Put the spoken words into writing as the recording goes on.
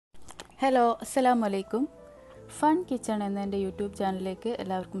Hello, അസ്സലാമു അലൈക്കും. Fun kitchen എന്ന എൻ്റെ യൂട്യൂബ് ചാനലിലേക്ക്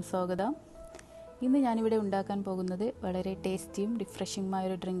എല്ലാവർക്കും സ്വാഗതം. ഇന്ന് ഞാനിവിടെ ഉണ്ടാക്കാൻ പോകുന്നത് വളരെ ടേസ്റ്റിയും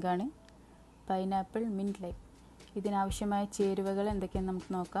റിഫ്രഷിങ്ങുമായൊരു ഡ്രിങ്കാണ്, പൈനാപ്പിൾ മിൻറ്റ് ലൈം. ഇതിനാവശ്യമായ ചേരുവകൾ എന്തൊക്കെയെന്ന്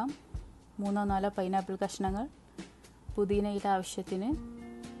നമുക്ക് നോക്കാം. 3-4 പൈനാപ്പിൾ കഷ്ണങ്ങൾ, പുതിനയില ആവശ്യത്തിന്,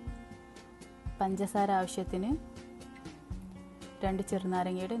 പഞ്ചസാര ആവശ്യത്തിന്, 2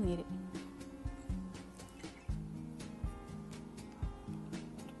 ചെറുനാരങ്ങയുടെ നീര്.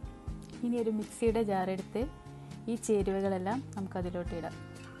 ഇനി ഒരു മിക്സിയുടെ ജാറെടുത്ത് ഈ ചേരുവകളെല്ലാം നമുക്കതിലോട്ട് ഇടാം.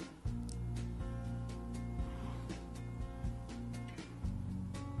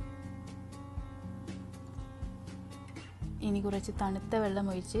 ഇനി കുറച്ച് തണുത്ത വെള്ളം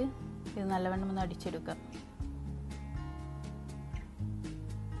ഒഴിച്ച് ഇത് നല്ലവണ്ണം ഒന്ന് അടിച്ചെടുക്കാം.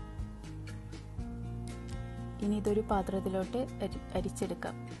 ഇനി ഇതൊരു പാത്രത്തിലോട്ട്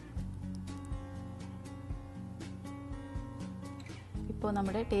അരിച്ചെടുക്കാം. ഇപ്പോൾ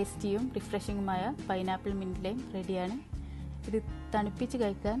നമ്മുടെ ടേസ്റ്റിയും റിഫ്രഷിങ്ങുമായ പൈനാപ്പിൾ മിൻറ്റ് ലൈം റെഡിയാണ്. ഇത് തണുപ്പിച്ച്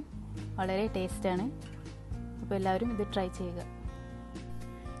കഴിക്കാൻ വളരെ ടേസ്റ്റാണ്. അപ്പോൾ എല്ലാവരും ഇത് ട്രൈ ചെയ്യുക.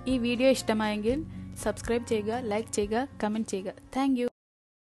 ഈ വീഡിയോ ഇഷ്ടമായെങ്കിൽ സബ്സ്ക്രൈബ് ചെയ്യുക, ലൈക്ക് ചെയ്യുക, കമൻറ്റ് ചെയ്യുക. Thank you.